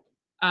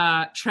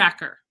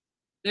tracker.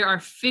 There are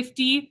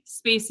 50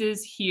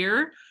 spaces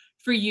here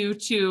for you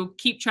to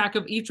keep track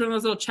of each one of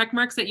those little check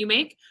marks that you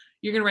make.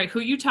 You're going to write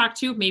who you talked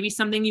to, maybe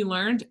something you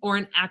learned, or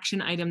an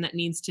action item that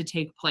needs to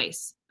take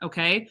place.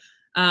 Okay.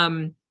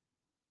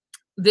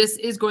 This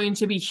is going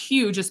to be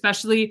huge,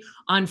 especially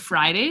on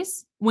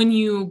Fridays when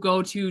you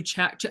go to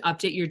check to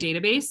update your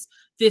database.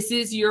 This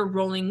is your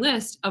rolling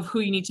list of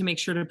who you need to make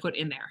sure to put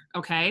in there.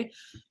 Okay.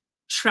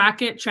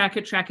 Track it, track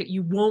it, track it.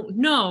 You won't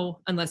know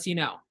unless you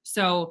know.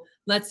 So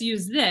let's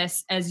use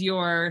this as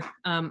your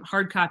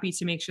hard copy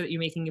to make sure that you're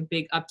making a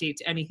big update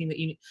to anything that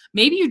you need.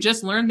 Maybe you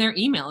just learned their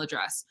email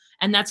address,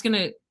 and that's going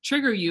to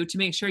trigger you to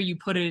make sure you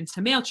put it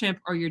into MailChimp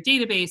or your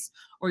database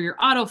or your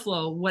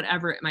AutoFlow,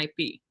 whatever it might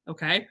be.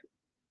 Okay.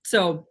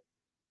 So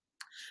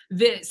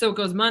it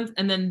goes month,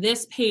 and then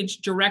this page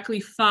directly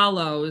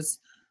follows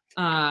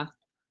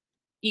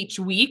each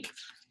week.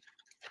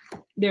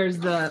 There's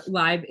the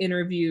live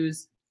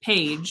interviews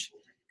page,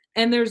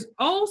 and there's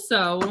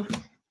also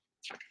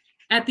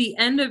at the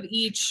end of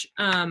each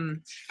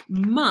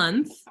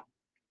month,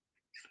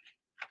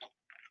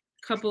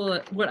 couple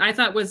of what I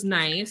thought was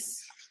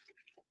nice.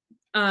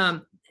 At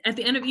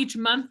the end of each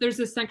month, there's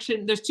a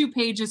section. There's 2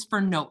 pages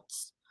for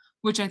notes,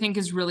 which I think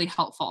is really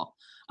helpful.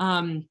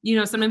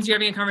 Sometimes you're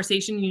having a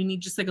conversation, you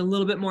need just like a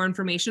little bit more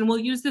information. We'll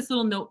use this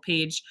little note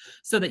page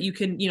so that you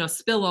can,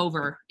 spill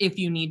over if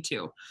you need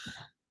to.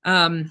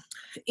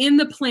 In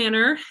the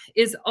planner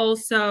is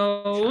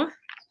also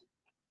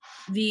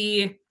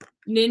the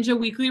Ninja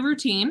weekly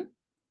routine,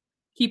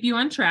 keep you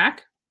on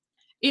track.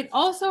 It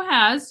also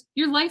has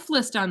your life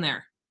list on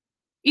there.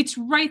 It's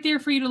right there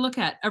for you to look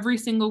at every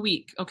single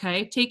week.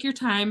 Okay. Take your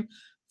time,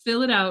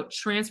 fill it out,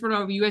 transfer it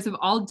over. You guys have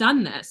all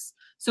done this.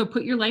 So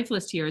put your life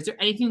list here. Is there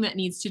anything that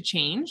needs to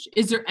change?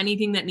 Is there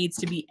anything that needs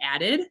to be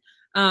added?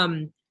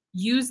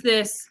 Use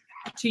this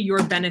to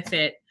your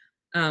benefit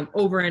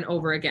over and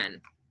over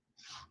again.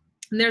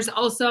 And there's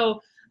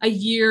also a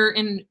year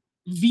in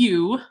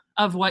view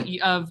of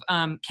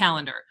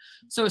calendar.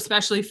 So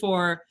especially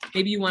for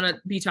maybe you want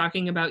to be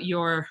talking about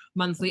your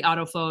monthly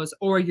auto flows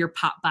or your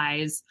pop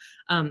buys,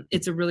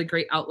 it's a really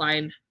great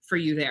outline for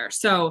you there.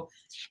 So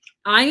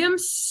I am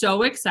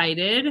so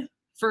excited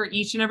for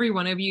each and every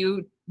one of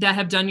you that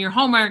have done your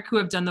homework, who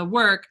have done the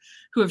work,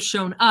 who have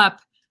shown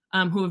up,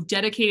 who have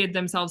dedicated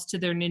themselves to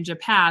their Ninja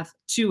path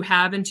to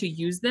have and to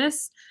use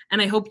this.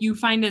 And I hope you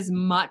find as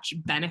much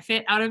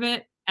benefit out of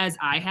it as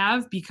I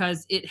have,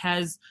 because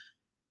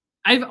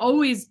I've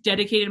always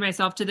dedicated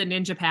myself to the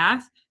Ninja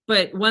path.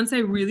 But once I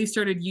really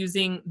started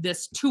using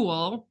this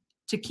tool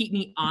to keep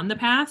me on the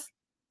path,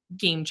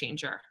 game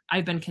changer.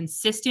 I've been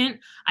consistent.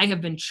 I have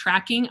been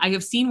tracking. I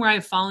have seen where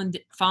I've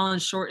fallen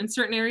short in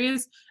certain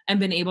areas and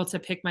been able to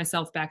pick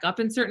myself back up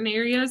in certain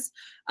areas.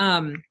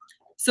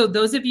 So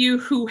those of you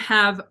who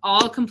have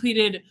all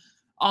completed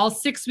all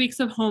 6 weeks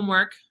of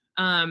homework,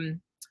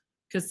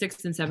 because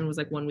 6 and 7 was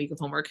like 1 week of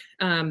homework.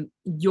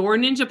 Your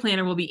Ninja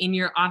Planner will be in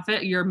your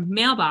office, your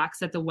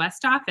mailbox at the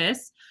West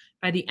office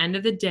by the end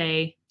of the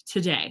day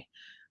today.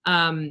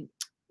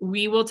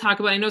 We will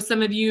talk about, I know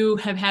some of you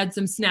have had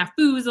some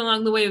snafus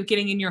along the way of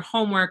getting in your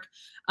homework.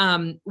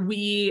 And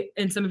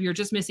some of you are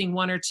just missing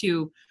 1 or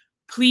 2.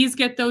 Please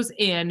get those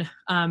in,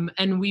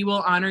 and we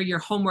will honor your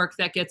homework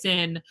that gets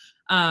in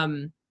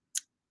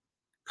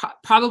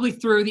probably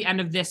through the end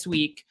of this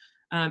week.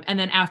 And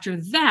then after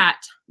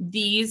that,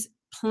 these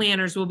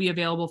planners will be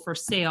available for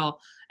sale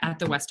at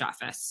the West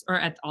office, or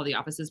at all the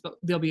offices, but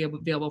they'll be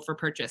available for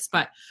purchase.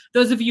 But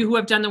those of you who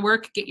have done the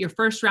work, get your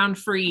first round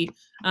free.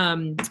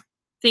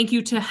 Thank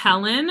you to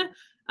Helen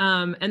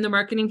and the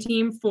marketing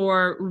team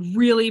for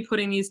really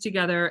putting these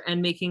together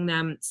and making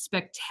them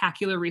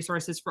spectacular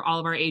resources for all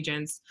of our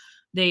agents.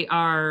 They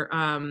are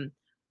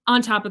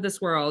on top of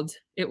this world.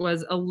 It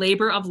was a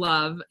labor of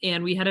love,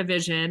 and we had a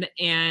vision,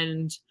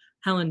 and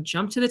Helen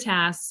jumped to the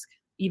task,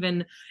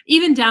 even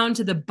down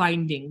to the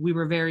binding we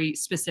were very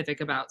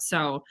specific about.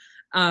 So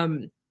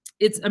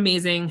it's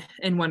amazing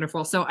and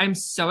wonderful. So I'm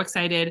so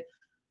excited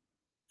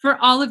for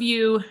all of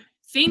you.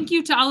 Thank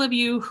you to all of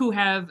you who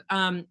have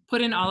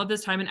put in all of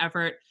this time and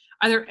effort.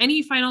 Are there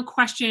any final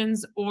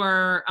questions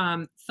or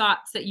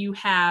thoughts that you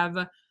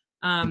have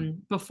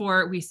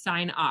before we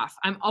sign off?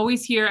 I'm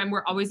always here, and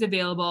we're always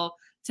available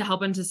to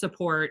help and to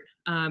support.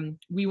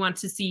 We want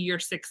to see your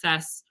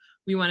success.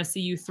 We want to see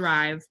you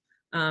thrive.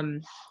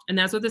 And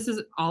that's what this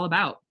is all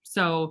about.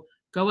 So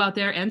go out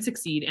there and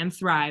succeed and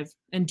thrive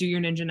and do your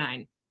Ninja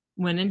 9.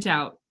 When in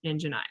doubt,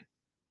 Ninja 9.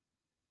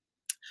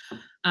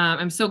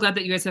 I'm so glad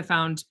that you guys have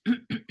found,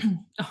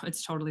 oh,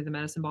 it's totally the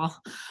medicine ball.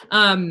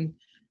 I'm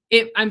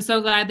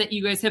so glad that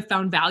you guys have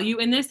found value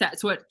in this.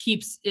 That's what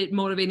keeps it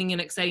motivating and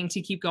exciting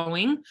to keep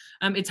going.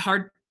 It's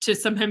hard to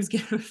sometimes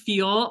get a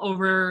feel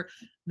over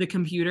the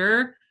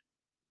computer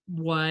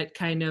what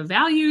kind of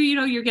value,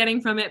 you're getting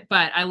from it.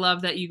 But I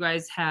love that you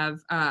guys have,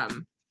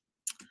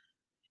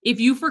 if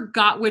you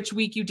forgot which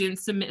week you didn't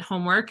submit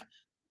homework,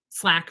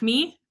 Slack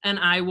me and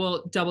I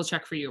will double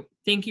check for you.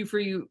 Thank you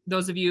for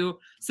those of you.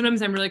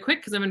 Sometimes I'm really quick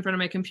because I'm in front of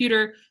my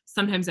computer.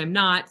 Sometimes I'm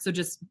not. So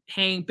just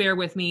bear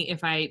with me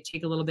if I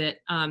take a little bit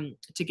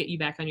to get you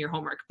back on your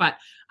homework. But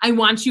I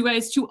want you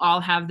guys to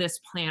all have this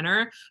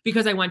planner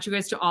because I want you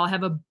guys to all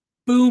have a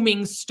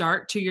booming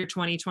start to your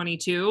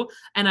 2022.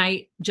 And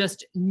I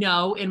just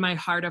know in my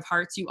heart of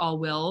hearts, you all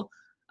will,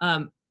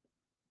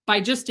 by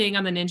just staying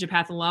on the Ninja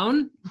path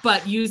alone,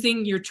 but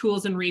using your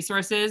tools and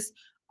resources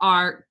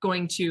are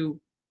going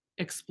to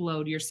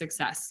explode your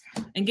success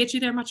and get you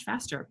there much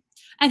faster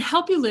and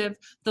help you live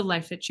the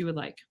life that you would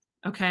like.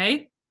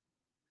 Okay.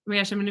 Oh my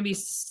gosh, I'm going to be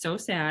so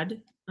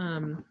sad.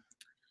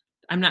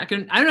 I'm not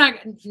going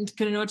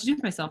to know what to do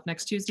with myself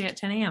next Tuesday at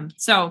 10 a.m.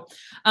 So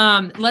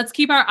let's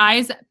keep our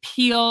eyes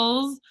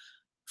peeled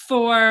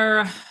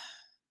for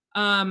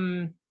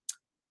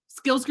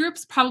skills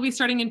groups, probably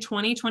starting in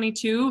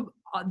 2022.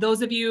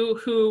 Those of you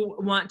who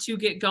want to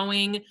get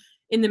going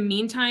in the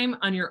meantime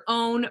on your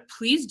own,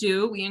 please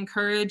do. We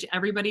encourage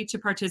everybody to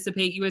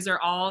participate. You guys are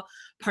all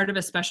part of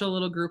a special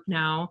little group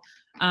now.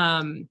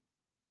 And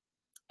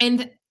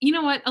you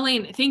know what,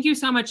 Elaine, thank you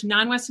so much,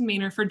 non-Weston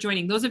Mainer, for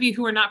joining. Those of you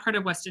who are not part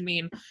of Weston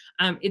Maine,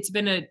 it's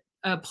been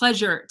a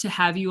pleasure to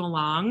have you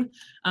along.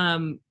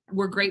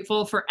 We're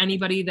grateful for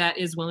anybody that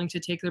is willing to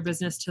take their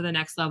business to the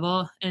next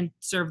level and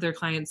serve their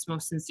clients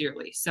most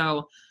sincerely.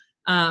 So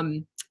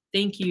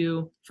thank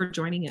you for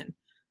joining in.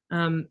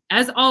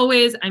 As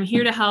always, I'm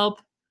here to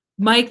help.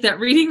 Mike, that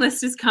reading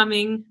list is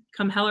coming,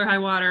 come hell or high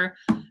water.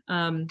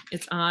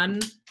 It's on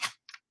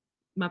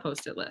my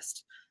Post-it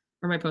list,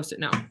 or my Post-it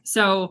note.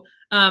 So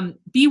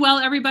be well,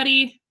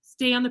 everybody.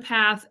 Stay on the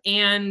path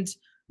and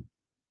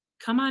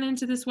come on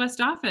into this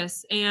West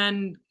office,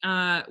 and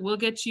we'll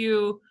get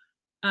you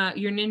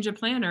your Ninja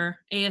Planner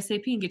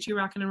ASAP and get you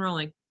rocking and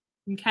rolling.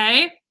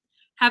 Okay?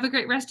 Have a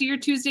great rest of your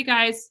Tuesday,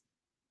 guys.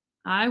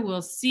 I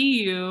will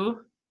see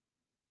you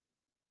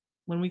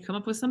when we come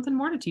up with something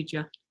more to teach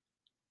you.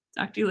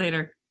 Talk to you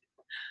later.